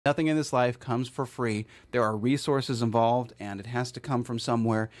Nothing in this life comes for free. There are resources involved, and it has to come from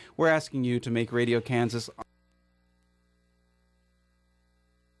somewhere. We're asking you to make Radio Kansas.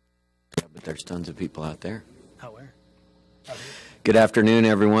 Yeah, but there's tons of people out there. Where? Good afternoon,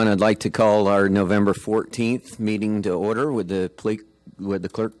 everyone. I'd like to call our November 14th meeting to order. Would the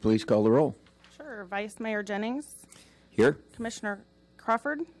clerk please call the roll? Sure. Vice Mayor Jennings. Here. Commissioner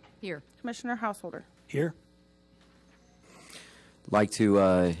Crawford. Here. Commissioner Householder. Here. I'd like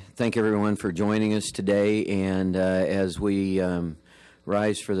to thank everyone for joining us today, and as we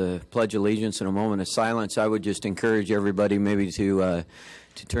rise for the Pledge of Allegiance in a moment of silence, I would just encourage everybody maybe to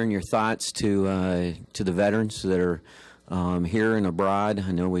turn your thoughts to the veterans that are here and abroad.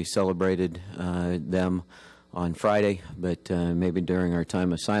 I know we celebrated them on Friday, but maybe during our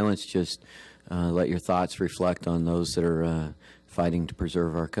time of silence, just let your thoughts reflect on those that are fighting to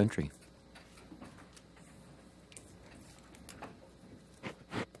preserve our country.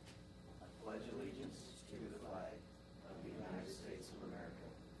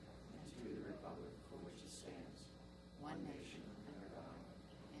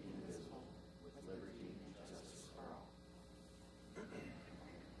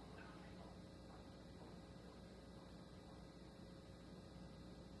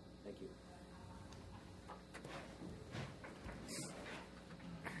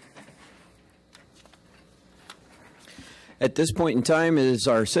 At this point in time is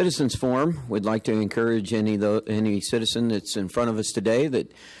our citizens forum. We'd like to encourage any citizen that's in front of us today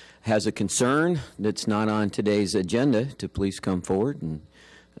that has a concern that's not on today's agenda to please come forward and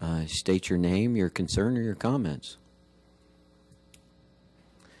state your name, your concern, or your comments.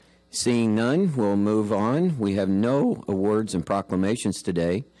 Seeing none, we'll move on. We have no awards and proclamations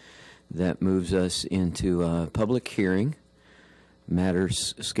today. That moves us into a public hearing,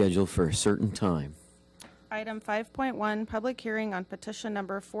 matters scheduled for a certain time. Item 5.1, public hearing on petition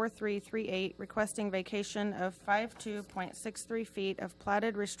number 4338, requesting vacation of 52.63 feet of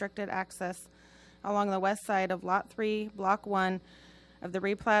platted restricted access along the west side of Lot 3, Block 1 of the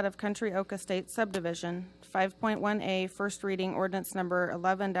replat of Country Oak Estates subdivision. 5.1A, first reading, ordinance number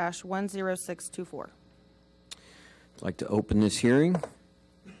 11-10624. I'd like to open this hearing.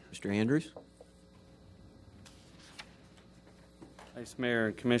 Mr. Andrews. Vice Mayor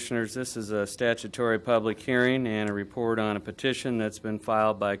and Commissioners, this is a statutory public hearing and a report on a petition that's been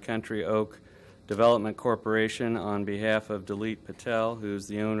filed by Country Oak Development Corporation on behalf of Dalit Patel, who's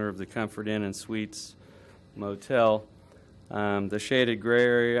the owner of the Comfort Inn and Suites Motel. The shaded gray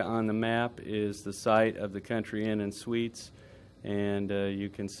area on the map is the site of the Country Inn and Suites, and you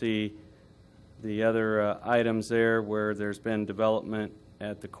can see the other items there where there's been development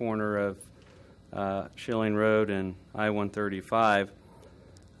at the corner of Schilling Road and I-135.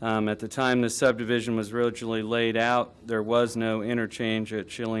 At the time the subdivision was originally laid out, there was no interchange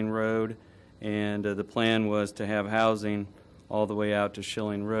at Schilling Road, and the plan was to have housing all the way out to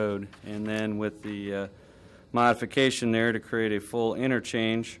Schilling Road. And then with the modification there to create a full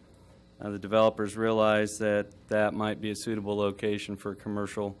interchange, the developers realized that that might be a suitable location for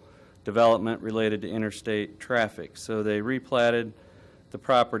commercial development related to interstate traffic. So they replatted the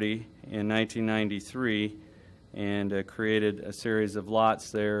property in 1993 and created a series of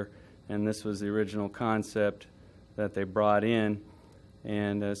lots there, and this was the original concept that they brought in.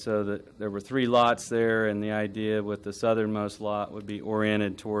 And so there were 3 lots there, and the idea with the southernmost lot would be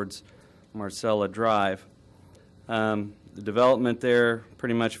oriented towards Marcella Drive. The development there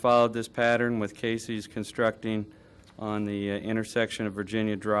pretty much followed this pattern, with Casey's constructing on the intersection of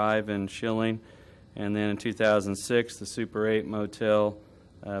Virginia Drive and Schilling. And then in 2006, the Super 8 Motel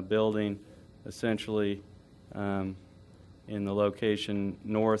building essentially in the location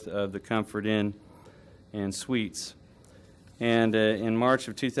north of the Comfort Inn and Suites. And in March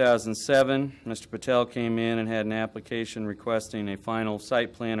of 2007, Mr. Patel came in and had an application requesting a final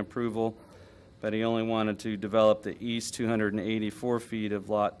site plan approval, but he only wanted to develop the east 284 feet of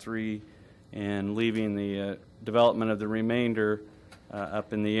Lot 3 and leaving the development of the remainder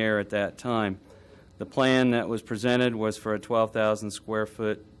up in the air at that time. The plan that was presented was for a 12,000 square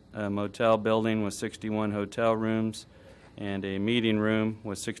foot motel building with 61 hotel rooms and a meeting room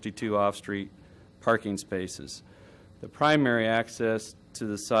with 62 off-street parking spaces. The primary access to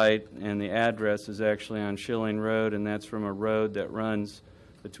the site and the address is actually on Schilling Road, and that's from a road that runs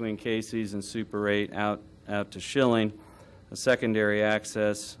between Casey's and Super 8 out to Schilling. A secondary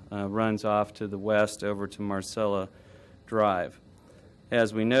access runs off to the west over to Marcella Drive.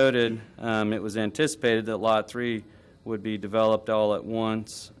 As we noted, it was anticipated that Lot 3 would be developed all at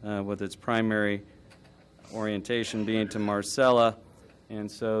once, with its primary orientation being to Marcella, and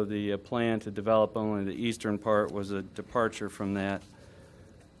so the plan to develop only the eastern part was a departure from that.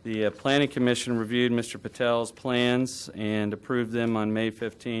 The Planning Commission reviewed Mr. Patel's plans and approved them on May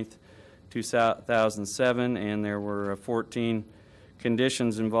 15th, 2007, and there were 14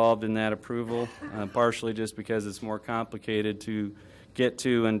 conditions involved in that approval, partially just because it's more complicated to get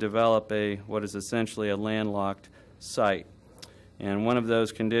to and develop what is essentially a landlocked site. And one of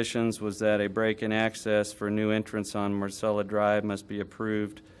those conditions was that a break-in access for new entrance on Marcella Drive must be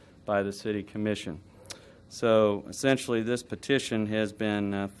approved by the City Commission. So essentially this petition has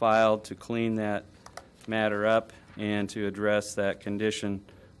been filed to clean that matter up and to address that condition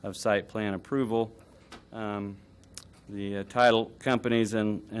of site plan approval. The title companies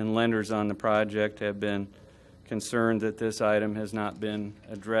and lenders on the project have been concerned that this item has not been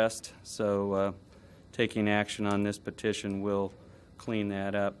addressed, so taking action on this petition will clean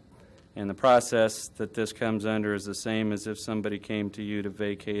that up. And the process that this comes under is the same as if somebody came to you to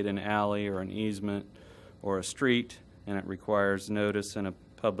vacate an alley or an easement or a street, and it requires notice and a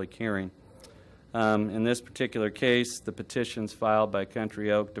public hearing. In this particular case, the petition's filed by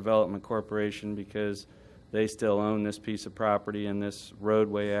Country Oak Development Corporation because they still own this piece of property, and this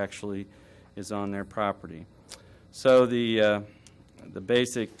roadway actually is on their property. So the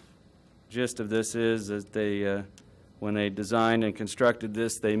basic gist of this is that they, when they designed and constructed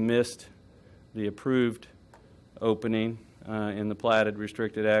this, they missed the approved opening in the platted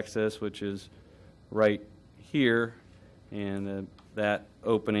restricted access, which is right here, and that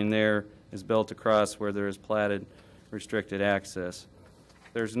opening there is built across where there is platted restricted access.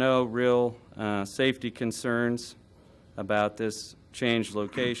 There's no real safety concerns about this changed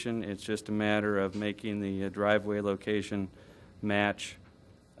location. It's just a matter of making the driveway location match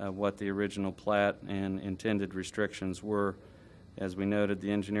what the original plat and intended restrictions were. As we noted,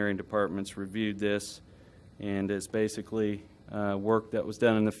 the engineering departments reviewed this, and it's basically work that was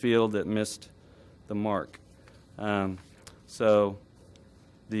done in the field that missed the mark. So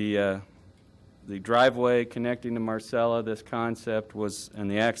the driveway connecting to Marcella, this concept was, and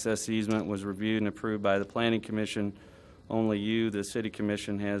the access easement was reviewed and approved by the Planning Commission. Only you, the City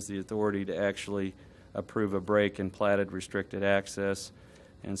Commission, has the authority to actually approve a break in platted restricted access.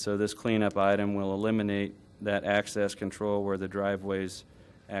 And so this cleanup item will eliminate that access control where the driveway is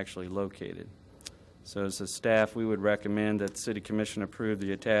actually located. So as a staff, we would recommend that the City Commission approve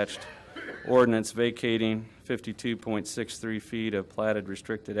the attached ordinance vacating 52.63 feet of platted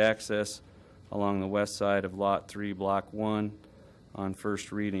restricted access along the west side of Lot 3, Block 1 on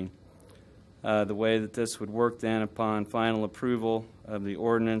first reading. The way that this would work then upon final approval of the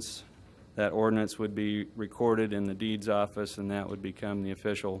ordinance, that ordinance would be recorded in the deeds office, and that would become the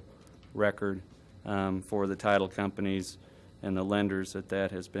official record for the title companies and the lenders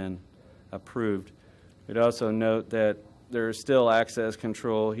that has been approved. We'd also note that there is still access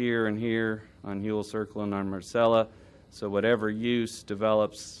control here and here on Huell Circle and on Marcella, so whatever use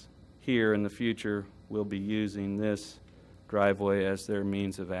develops here in the future will be using this driveway as their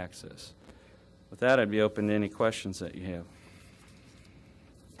means of access. With that, I'd be open to any questions that you have.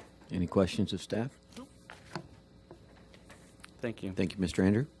 Any questions of staff? Thank you. Thank you, Mr.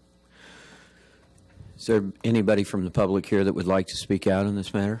 Andrew. Is there anybody from the public here that would like to speak out on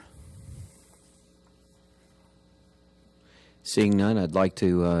this matter? Seeing none, I'd like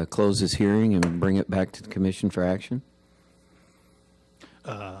to close this hearing and bring it back to the Commission for action.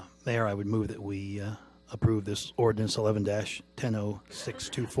 Mayor, I would move that we approve this ordinance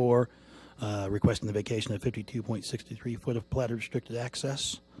 11-100624, requesting the vacation of 52.63 foot of platted restricted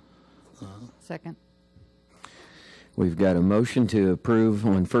access. Second. We've got a motion to approve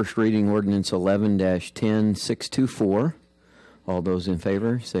on first reading ordinance 11-10624. All those in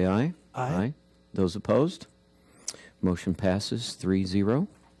favor, say aye. Aye. Those opposed? Motion passes 3-0.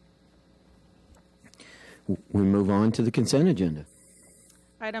 We move on to the consent agenda.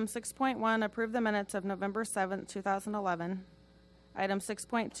 Item 6.1, approve the minutes of November 7th, 2011. Item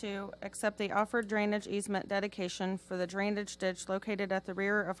 6.2, accept the offered drainage easement dedication for the drainage ditch located at the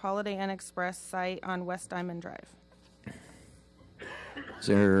rear of Holiday Inn Express site on West Diamond Drive. Is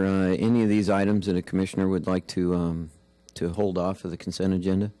there any of these items that a commissioner would like to hold off of the consent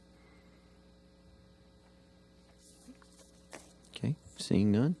agenda? Okay,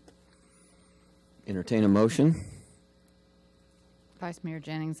 seeing none. Entertain a motion. Vice Mayor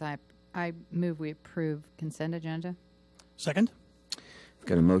Jennings, I move we approve consent agenda. Second. We've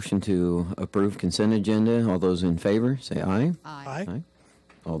got a motion to approve consent agenda. All those in favor, say aye. Aye. Aye.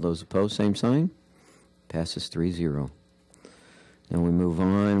 All those opposed, same sign. Passes 3-0. Now we move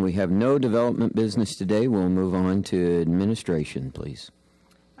on. We have no development business today. We'll move on to administration, please.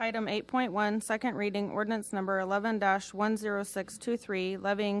 Item 8.1, second reading, ordinance number 11-10623,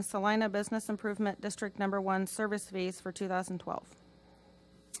 levying Salina Business Improvement District Number 1 service fees for 2012.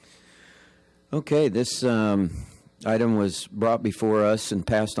 Okay, this item was brought before us and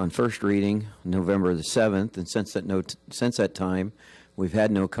passed on first reading November the 7th, and since that time, we've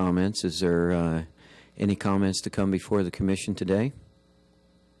had no comments. Is there any comments to come before the commission today?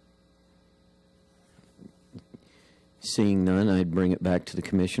 Seeing none, I'd bring it back to the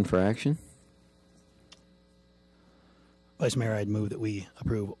commission for action. Vice Mayor, I'd move that we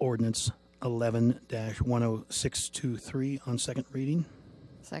approve ordinance 11-10623 on second reading.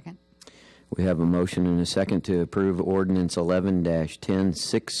 Second. We have a motion and a second to approve ordinance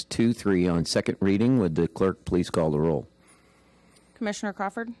 11-10623 on second reading. Would the clerk please call the roll? Commissioner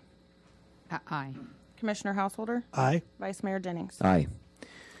Crawford, Aye. Commissioner Householder, Aye. Vice Mayor Jennings. Aye.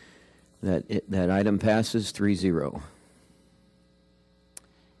 That item passes 3-0.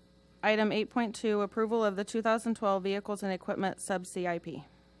 Item 8.2, approval of the 2012 Vehicles and Equipment Sub-CIP.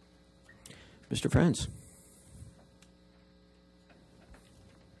 Mr. Franz.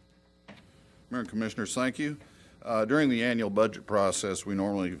 Mayor and Commissioners, thank you. During the annual budget process, we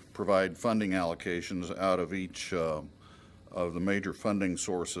normally provide funding allocations out of each of the major funding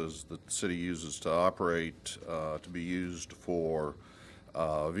sources that the city uses to operate to be used for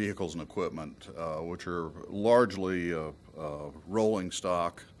vehicles and equipment, which are largely rolling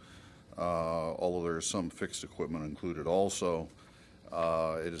stock, although there is some fixed equipment included also.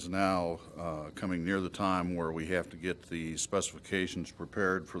 It is now coming near the time where we have to get the specifications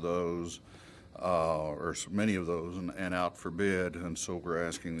prepared for those, or many of those, and out for bid, and so we're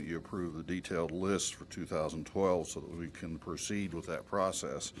asking that you approve the detailed list for 2012 so that we can proceed with that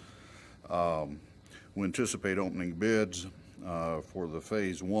process. We anticipate opening bids for the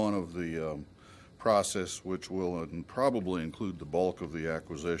phase one of the process, which will probably include the bulk of the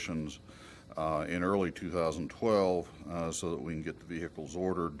acquisitions in early 2012 so that we can get the vehicles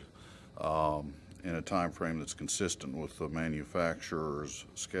ordered in a time frame that's consistent with the manufacturer's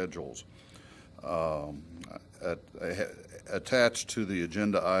schedules. Attached to the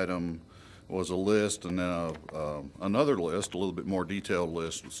agenda item was a list, and then another list, a little bit more detailed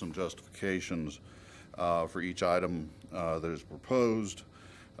list with some justifications for each item that is proposed.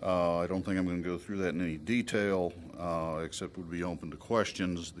 I don't think I'm going to go through that in any detail, except would be open to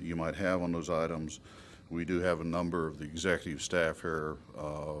questions that you might have on those items. We do have a number of the executive staff here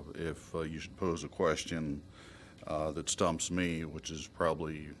if you should pose a question that stumps me, which is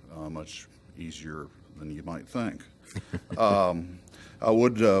probably much easier than you might think. I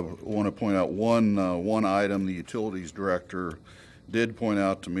would want to point out one item. The utilities director did point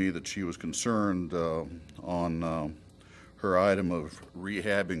out to me that she was concerned on her item of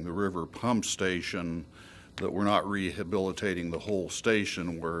rehabbing the river pump station, that we're not rehabilitating the whole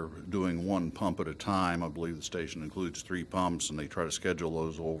station. We're doing one pump at a time. I believe the station includes 3 pumps, and they try to schedule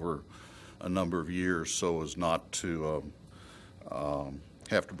those over a number of years so as not to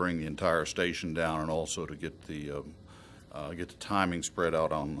have to bring the entire station down, and also to get the timing spread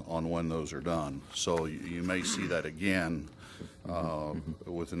out on when those are done. So you may see that again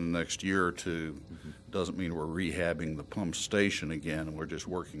within the next year or two. Doesn't mean we're rehabbing the pump station again. We're just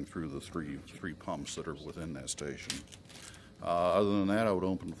working through the three pumps that are within that station. Other than that, I would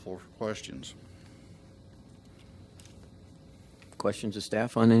open the floor for questions. Questions of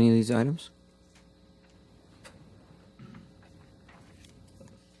staff on any of these items?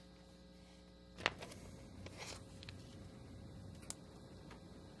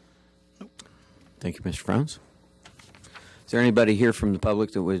 Thank you, Mr. Franz. Is there anybody here from the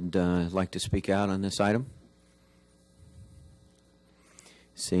public that would like to speak out on this item?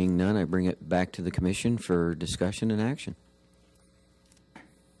 Seeing none, I bring it back to the commission for discussion and action.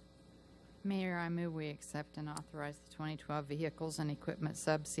 Mayor, I move we accept and authorize the 2012 Vehicles and Equipment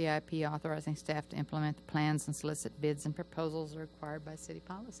Sub-CIP, authorizing staff to implement the plans and solicit bids and proposals required by city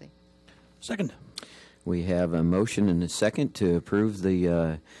policy. Second. We have a motion and a second to approve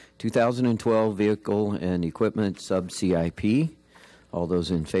the 2012 Vehicle and Equipment Sub-CIP. All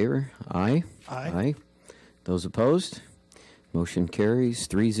those in favor? Aye. Aye. Aye. Those opposed? Motion carries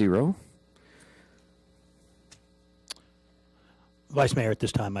 3-0. Vice Mayor, at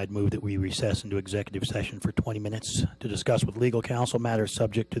this time, I'd move that we recess into executive session for 20 minutes to discuss with legal counsel matters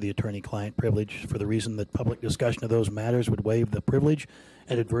subject to the attorney-client privilege, for the reason that public discussion of those matters would waive the privilege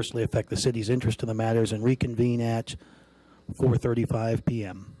and adversely affect the city's interest in the matters, and reconvene at 4:35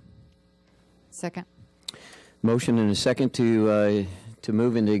 p.m. Second. Motion and a second to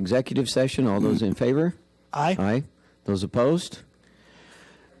move into executive session. All those in favor? Aye. Aye. Those opposed?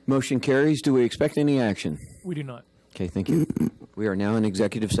 Motion carries. Do we expect any action? We do not. Okay, thank you. We are now in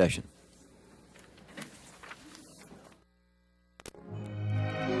executive session.